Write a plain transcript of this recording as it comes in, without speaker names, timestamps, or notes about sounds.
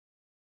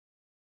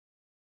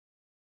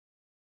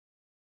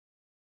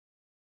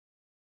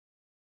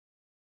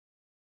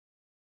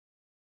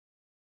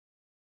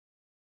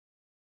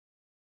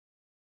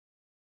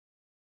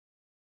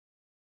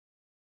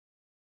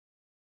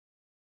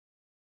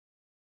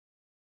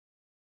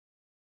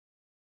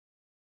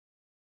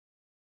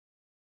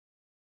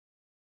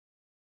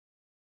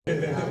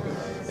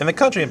In the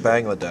country in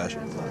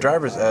Bangladesh,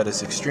 driver's ed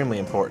is extremely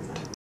important.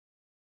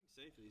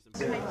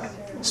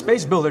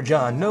 Space Builder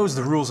John knows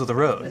the rules of the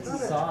road.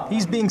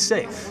 He's being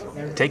safe,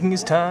 taking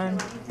his time,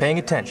 paying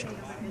attention.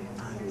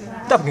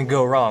 Nothing can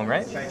go wrong,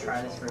 right?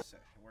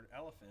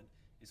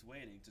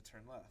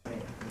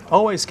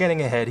 Always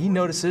scanning ahead, he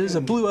notices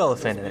a blue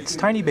elephant and its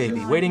tiny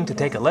baby waiting to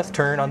take a left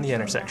turn on the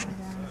intersection.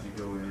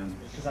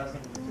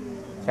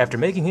 After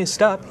making his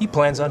stop, he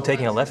plans on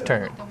taking a left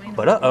turn.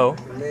 But uh-oh.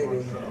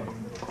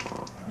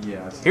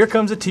 Here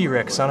comes a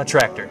T-Rex on a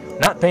tractor,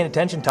 not paying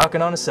attention,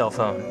 talking on a cell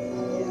phone.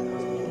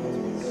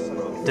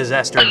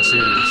 Disaster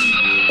ensues.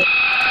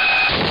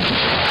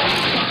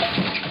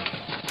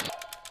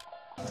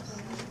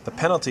 The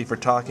penalty for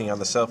talking on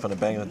the cell phone in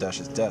Bangladesh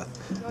is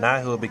death. Now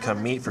he will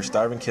become meat for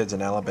starving kids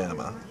in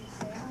Alabama.